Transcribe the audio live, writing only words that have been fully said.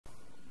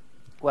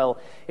Well,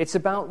 it's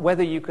about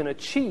whether you can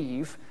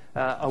achieve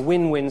a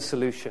win-win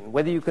solution,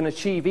 whether you can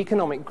achieve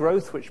economic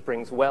growth which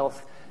brings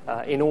wealth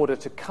in order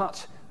to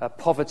cut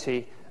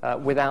poverty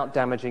without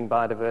damaging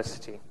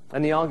biodiversity.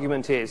 And the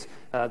argument is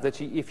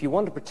that if you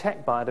want to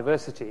protect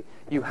biodiversity,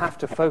 you have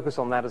to focus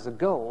on that as a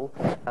goal.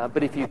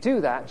 But if you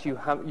do that, you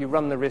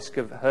run the risk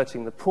of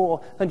hurting the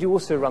poor, and you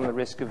also run the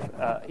risk of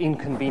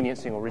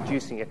inconveniencing or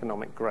reducing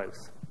economic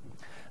growth.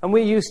 And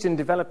we're used in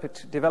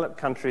developed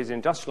countries,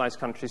 industrialized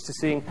countries, to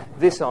seeing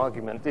this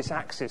argument, this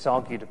axis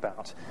argued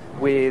about,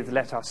 with,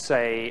 let us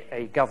say,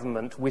 a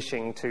government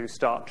wishing to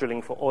start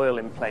drilling for oil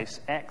in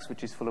place X,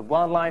 which is full of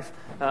wildlife,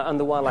 and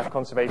the wildlife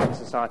conservation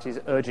societies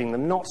urging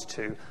them not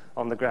to,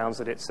 on the grounds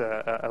that it's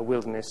a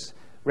wilderness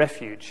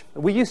refuge.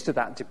 We're used to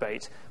that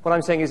debate. What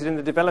I'm saying is that in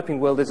the developing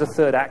world, there's a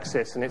third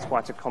axis, and it's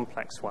quite a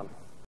complex one.